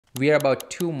We are about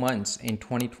 2 months in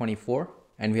 2024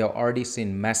 and we have already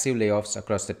seen massive layoffs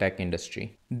across the tech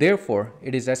industry. Therefore,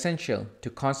 it is essential to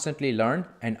constantly learn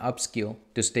and upskill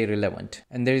to stay relevant.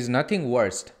 And there is nothing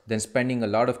worse than spending a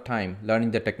lot of time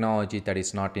learning the technology that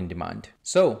is not in demand.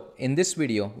 So, in this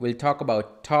video, we'll talk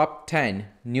about top 10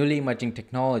 newly emerging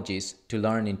technologies to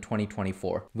learn in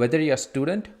 2024. Whether you're a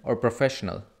student or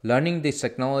professional, learning these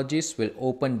technologies will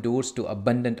open doors to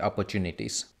abundant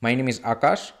opportunities. My name is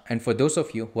Akash, and for those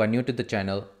of you who are new to the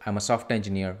channel, I'm a software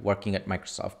engineer working at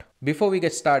Microsoft. Before we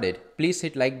get started, please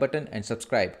hit like button and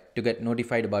subscribe to get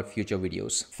notified about future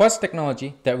videos. First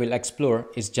technology that we'll explore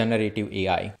is generative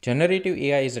AI. Generative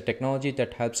AI is a technology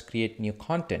that helps create new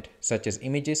content such as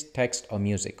images, text, or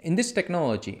music. In this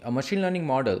technology, a machine learning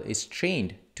model is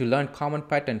trained to learn common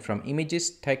patterns from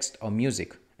images, text, or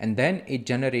music, and then it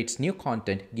generates new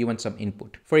content given some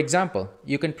input. For example,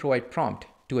 you can provide prompt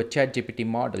to a ChatGPT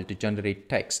model to generate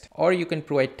text, or you can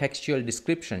provide textual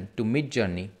description to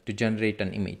Midjourney to generate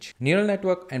an image. Neural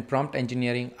network and prompt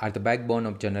engineering are the backbone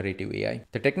of generative AI.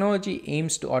 The technology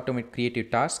aims to automate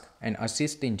creative tasks and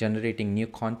assist in generating new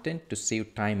content to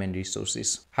save time and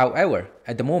resources. However,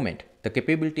 at the moment, the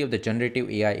capability of the generative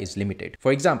AI is limited.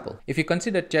 For example, if you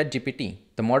consider ChatGPT,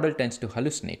 the model tends to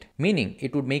hallucinate, meaning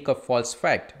it would make up false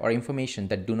fact or information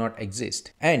that do not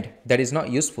exist. And that is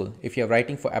not useful if you are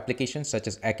writing for applications such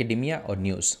as academia or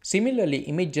news. Similarly,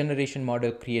 image generation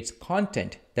model creates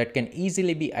content that can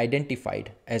easily be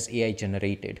identified as AI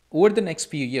generated. Over the next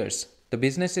few years, the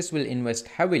businesses will invest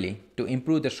heavily to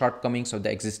improve the shortcomings of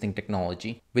the existing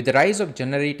technology. With the rise of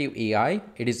generative AI,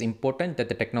 it is important that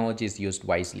the technology is used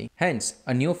wisely. Hence,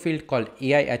 a new field called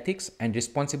AI ethics and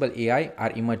responsible AI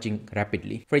are emerging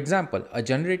rapidly. For example, a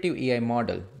generative AI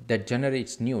model that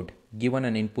generates nude given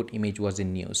an input image was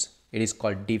in news. It is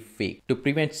called deepfake. To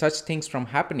prevent such things from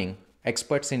happening,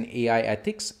 experts in AI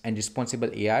ethics and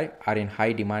responsible AI are in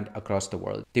high demand across the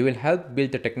world. They will help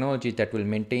build the technology that will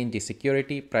maintain the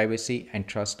security, privacy, and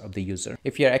trust of the user.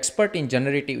 If you're an expert in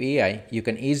generative AI, you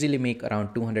can easily make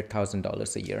around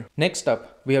 $200,000 a year. Next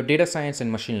up, we have data science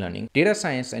and machine learning. Data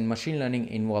science and machine learning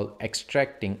involve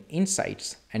extracting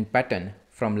insights and pattern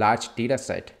from large data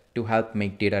set to help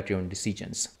make data-driven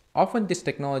decisions. Often these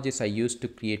technologies are used to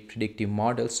create predictive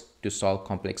models to solve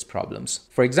complex problems.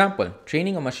 For example,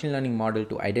 training a machine learning model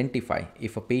to identify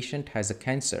if a patient has a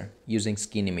cancer using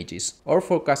skin images, or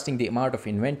forecasting the amount of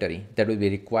inventory that will be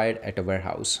required at a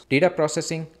warehouse. Data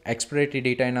processing, exploratory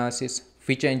data analysis,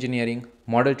 feature engineering,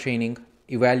 model training,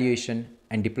 evaluation,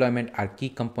 and deployment are key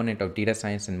components of data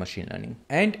science and machine learning.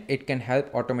 And it can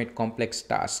help automate complex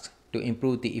tasks to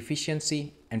improve the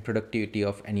efficiency and productivity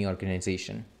of any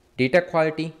organization. Data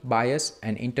quality, bias,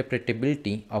 and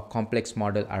interpretability of complex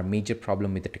models are major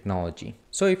problems with the technology.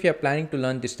 So if you are planning to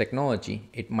learn this technology,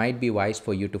 it might be wise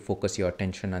for you to focus your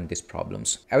attention on these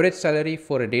problems. Average salary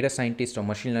for a data scientist or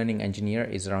machine learning engineer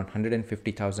is around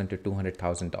 $150,000 to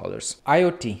 $200,000.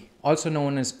 IoT, also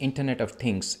known as Internet of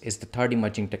Things, is the third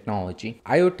emerging technology.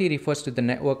 IoT refers to the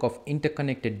network of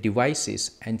interconnected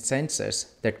devices and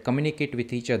sensors that communicate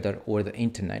with each other over the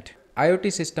internet.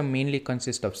 IoT system mainly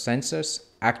consists of sensors,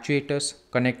 actuators,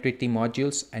 connectivity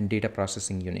modules, and data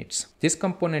processing units. This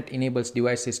component enables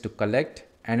devices to collect,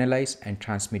 analyze, and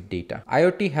transmit data.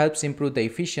 IoT helps improve the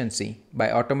efficiency by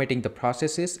automating the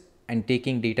processes and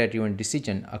taking data-driven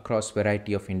decisions across a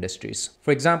variety of industries.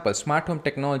 For example, smart home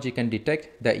technology can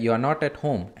detect that you are not at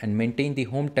home and maintain the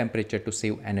home temperature to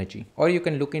save energy. Or you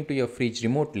can look into your fridge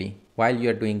remotely while you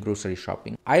are doing grocery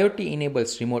shopping. IoT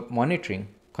enables remote monitoring,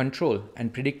 control,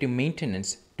 and predictive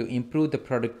maintenance to improve the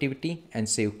productivity and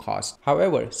save costs.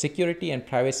 However, security and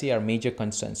privacy are major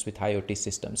concerns with IoT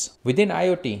systems. Within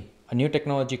IoT, a new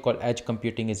technology called edge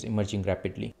computing is emerging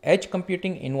rapidly. Edge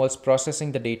computing involves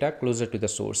processing the data closer to the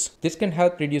source. This can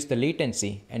help reduce the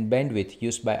latency and bandwidth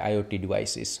used by IoT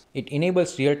devices. It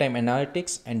enables real-time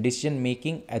analytics and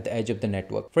decision-making at the edge of the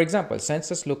network. For example,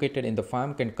 sensors located in the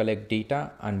farm can collect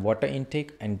data on water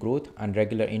intake and growth on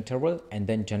regular interval and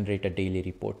then generate a daily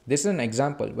report. This is an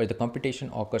example where the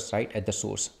computation occurs right at the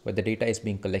source where the data is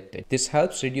being collected. This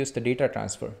helps reduce the data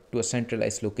transfer to a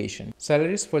centralized location.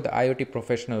 Salaries for the IoT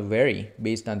professional vary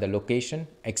based on the location,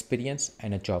 experience,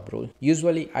 and a job role.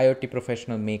 Usually, IoT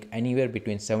professionals make anywhere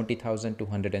between $70,000 to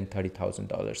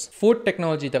 $130,000. Fourth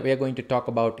technology that we are going to talk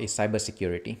about is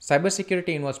cybersecurity. Cybersecurity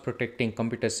involves protecting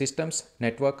computer systems,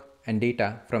 network, and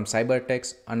data from cyber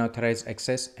attacks, unauthorized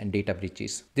access, and data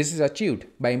breaches. This is achieved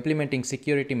by implementing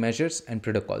security measures and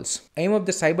protocols. Aim of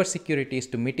the cybersecurity is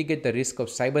to mitigate the risk of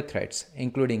cyber threats,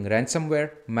 including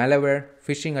ransomware, malware,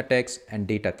 phishing attacks, and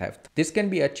data theft. This can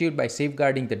be achieved by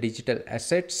safeguarding the digital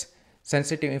assets,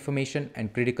 sensitive information,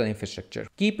 and critical infrastructure.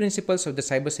 Key principles of the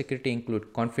cybersecurity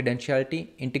include confidentiality,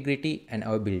 integrity, and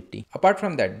availability. Apart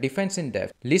from that, defense in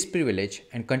depth, least privilege,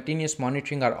 and continuous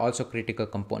monitoring are also critical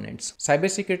components.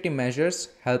 Cybersecurity measures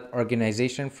help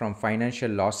organizations from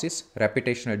financial losses,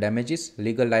 reputational damages,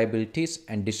 legal liabilities,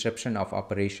 and disruption of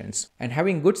operations. And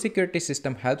having good security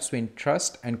system helps win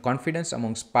trust and confidence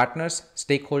amongst partners,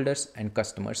 stakeholders, and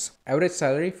customers. Average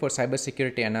salary for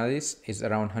cybersecurity analysts is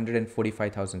around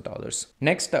 $145,000.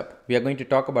 Next up, we are going to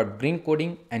talk about green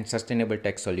coding and sustainable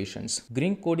tech solutions.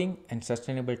 Green coding and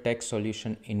sustainable tech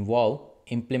solutions involve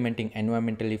implementing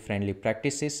environmentally friendly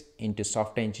practices into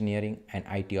software engineering and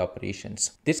IT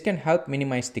operations. This can help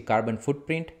minimize the carbon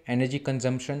footprint, energy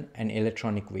consumption, and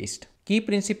electronic waste. Key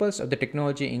principles of the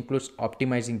technology includes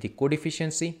optimizing the code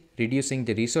efficiency, reducing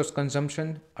the resource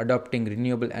consumption, adopting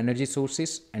renewable energy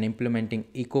sources, and implementing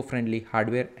eco-friendly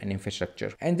hardware and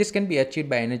infrastructure. And this can be achieved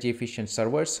by energy-efficient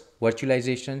servers,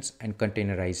 virtualizations, and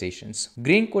containerizations.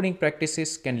 Green coding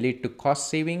practices can lead to cost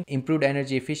saving, improved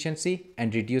energy efficiency,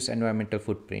 and reduce environmental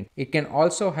footprint. It can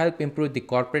also help improve the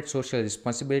corporate social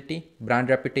responsibility, brand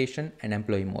reputation, and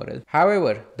employee morale.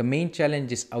 However, the main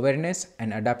challenge is awareness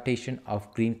and adaptation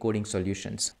of green coding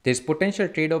solutions. There is potential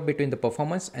trade-off between the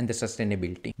performance and the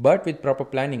sustainability, but with proper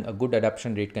planning, a good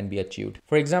adoption rate can be achieved.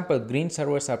 For example, green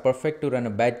servers are perfect to run a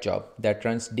batch job that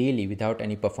runs daily without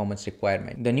any performance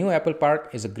requirement. The new Apple Park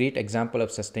is a great example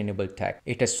of sustainable tech.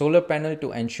 It has solar panel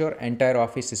to ensure entire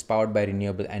office is powered by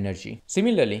renewable energy.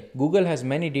 Similarly, Google has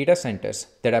many data centers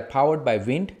that are powered by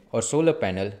wind or solar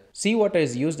panel. Seawater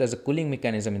is used as a cooling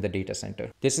mechanism in the data center.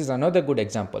 This is another good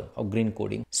example of green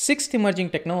coding. Sixth emerging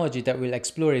technology that we'll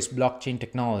explore is blockchain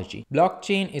technology.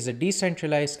 Blockchain is a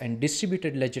decentralized and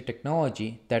distributed ledger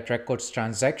technology that records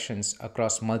transactions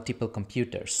across multiple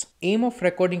computers. Aim of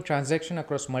recording transaction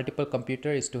across multiple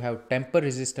computers is to have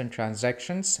tamper-resistant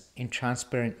transactions in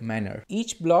transparent manner.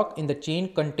 Each block in the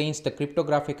chain contains the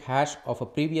cryptographic hash of a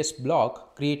previous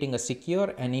block, creating a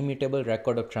secure and immutable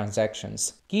record of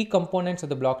transactions. Key components of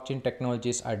the blockchain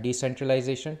technologies are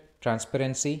decentralization,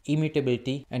 transparency,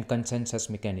 immutability, and consensus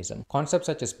mechanism. Concepts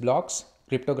such as blocks,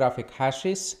 cryptographic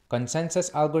hashes, consensus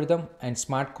algorithm, and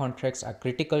smart contracts are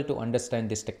critical to understand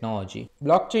this technology.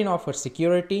 Blockchain offers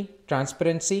security,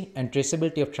 transparency, and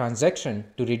traceability of transaction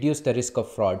to reduce the risk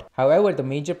of fraud. However, the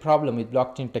major problem with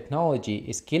blockchain technology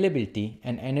is scalability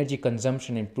and energy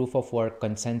consumption in proof of work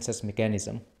consensus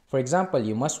mechanism. For example,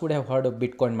 you would have heard of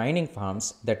Bitcoin mining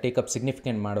farms that take up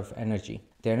significant amount of energy.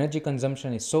 The energy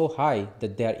consumption is so high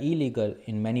that they are illegal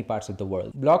in many parts of the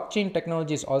world. Blockchain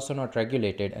technology is also not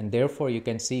regulated, and therefore you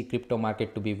can see crypto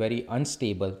market to be very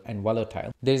unstable and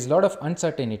volatile. There is a lot of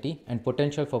uncertainty and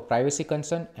potential for privacy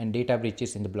concern and data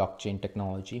breaches in the blockchain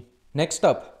technology. Next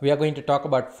up, we are going to talk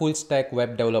about full stack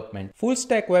web development. Full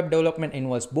stack web development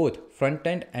involves both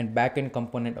front-end and back-end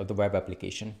component of the web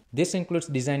application. This includes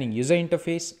designing user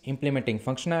interface, implementing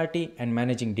functionality, and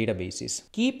managing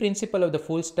databases. Key principles of the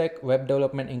full stack web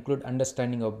development include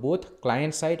understanding of both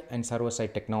client-side and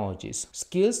server-side technologies.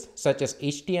 Skills such as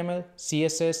HTML,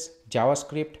 CSS,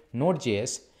 JavaScript,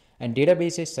 Node.js, and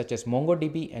databases such as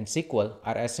MongoDB and SQL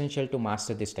are essential to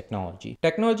master this technology.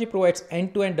 Technology provides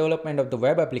end-to-end development of the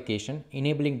web application,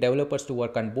 enabling developers to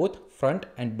work on both front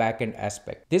and back-end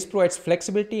aspects. This provides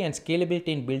flexibility and scalability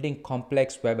in building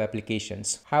complex web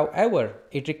applications. However,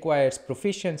 it requires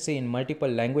proficiency in multiple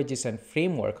languages and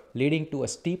frameworks, leading to a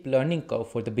steep learning curve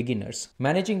for the beginners.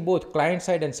 Managing both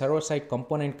client-side and server-side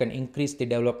components can increase the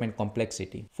development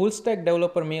complexity. Full-stack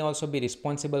developer may also be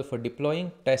responsible for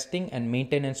deploying, testing, and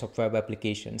maintenance of web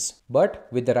applications. But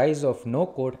with the rise of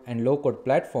no-code and low-code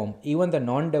platform, even the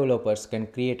non-developers can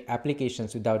create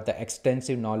applications without the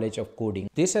extensive knowledge of coding.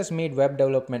 This has made web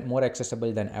development more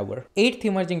accessible than ever. Eighth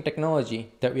emerging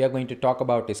technology that we are going to talk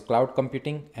about is cloud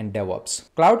computing and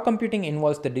DevOps. Cloud computing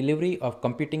involves the delivery of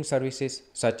computing services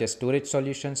such as storage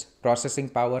solutions, processing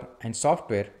power, and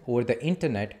software over the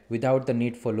internet without the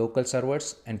need for local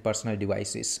servers and personal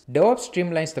devices. DevOps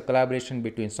streamlines the collaboration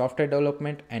between software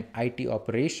development and IT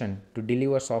operations to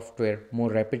deliver software more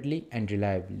rapidly and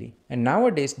reliably. And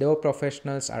nowadays, DevOps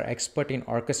professionals are expert in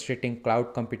orchestrating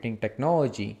cloud computing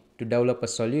technology to develop a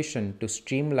solution to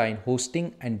streamline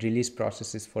hosting and release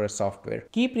processes for a software.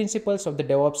 Key principles of the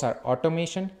DevOps are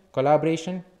automation,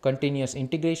 collaboration, continuous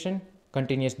integration,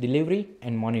 continuous delivery,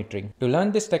 and monitoring. To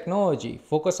learn this technology,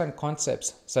 focus on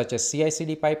concepts such as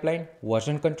CI/CD pipeline,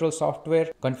 version control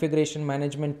software, configuration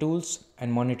management tools,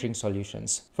 and monitoring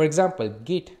solutions. For example,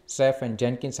 Git, Ceph, and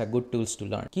Jenkins are good tools to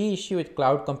learn. Key issue with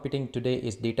cloud computing today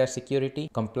is data security,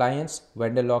 compliance,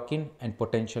 vendor lock-in, and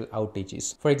potential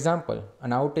outages. For example,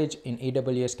 an outage in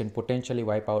AWS can potentially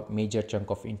wipe out major chunk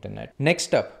of internet.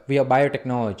 Next up, we have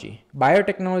biotechnology.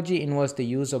 Biotechnology involves the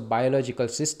use of biological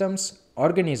systems,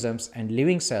 organisms, and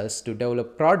living cells to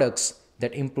develop products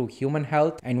that improve human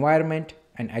health, environment,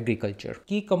 and agriculture.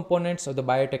 Key components of the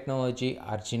biotechnology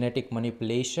are genetic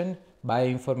manipulation,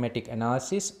 bioinformatic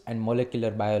analysis, and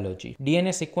molecular biology. DNA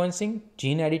sequencing,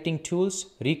 gene editing tools,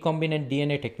 recombinant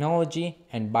DNA technology,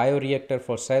 and bioreactor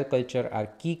for cell culture are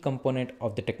key components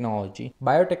of the technology.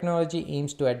 Biotechnology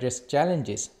aims to address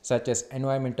challenges such as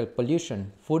environmental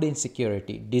pollution, food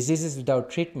insecurity, diseases without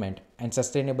treatment, and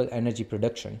sustainable energy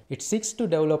production. It seeks to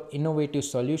develop innovative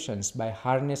solutions by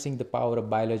harnessing the power of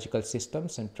biological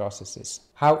systems and processes.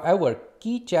 However,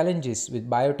 key challenges with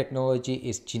biotechnology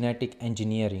is genetic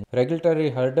engineering.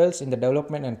 Regulatory hurdles in the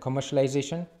development and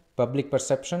commercialization, public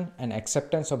perception, and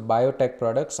acceptance of biotech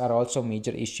products are also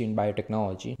major issues in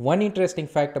biotechnology. One interesting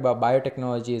fact about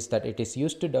biotechnology is that it is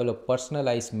used to develop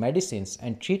personalized medicines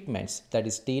and treatments that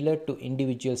is tailored to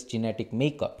individuals' genetic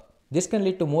makeup. This can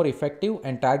lead to more effective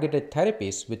and targeted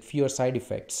therapies with fewer side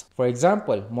effects. For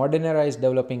example, Moderna is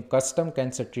developing custom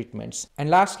cancer treatments. And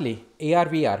lastly,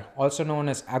 AR/VR, also known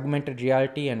as augmented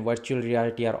reality and virtual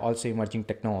reality, are also emerging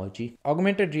technology.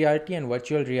 Augmented reality and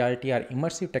virtual reality are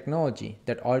immersive technology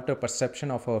that alter perception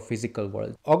of our physical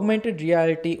world. Augmented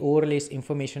reality overlays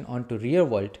information onto real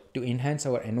world to enhance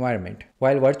our environment,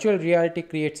 while virtual reality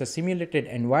creates a simulated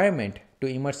environment to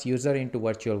immerse user into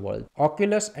virtual world.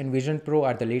 Oculus and Vision Pro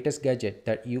are the latest gadget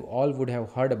that you all would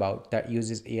have heard about that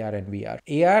uses AR and VR.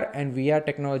 AR and VR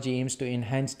technology aims to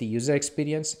enhance the user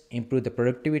experience, improve the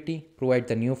productivity, provide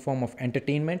the new form of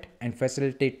entertainment, and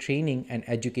facilitate training and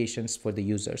educations for the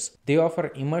users. They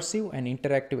offer immersive and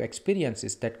interactive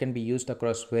experiences that can be used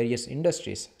across various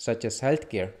industries such as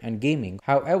healthcare and gaming.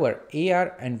 However,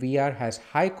 AR and VR has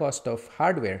high cost of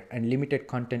hardware and limited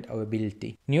content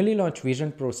availability. Newly launched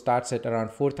Vision Pro starts at around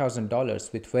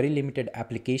 $4,000 with very limited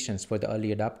applications for the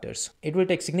early adopters. It will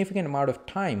take significant amount of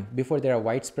time before there are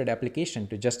widespread applications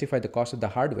to justify the cost of the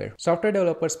hardware. Software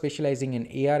developers specializing in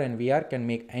AR and VR can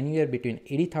make anywhere between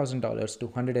 $80,000 to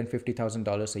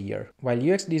 $150,000 a year,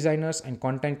 while UX designers and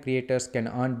content creators can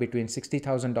earn between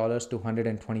 $60,000 to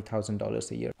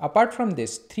 $120,000 a year. Apart from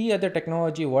this, three other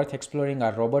technology worth exploring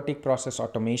are robotic process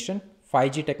automation,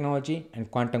 5G technology,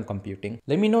 and quantum computing.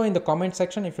 Let me know in the comment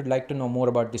section if you'd like to know more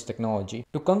about this technology.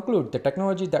 To conclude, the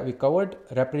technology that we covered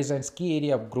represents key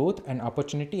area of growth and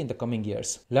opportunity in the coming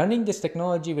years. Learning this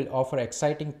technology will offer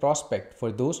exciting prospect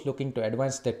for those looking to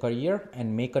advance their career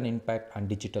and make an impact on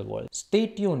digital world. Stay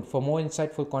tuned for more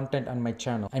insightful content on my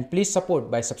channel, and please support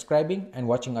by subscribing and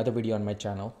watching other video on my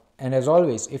channel. And as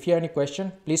always, if you have any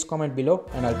question, please comment below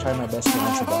and I'll try my best to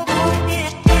answer them.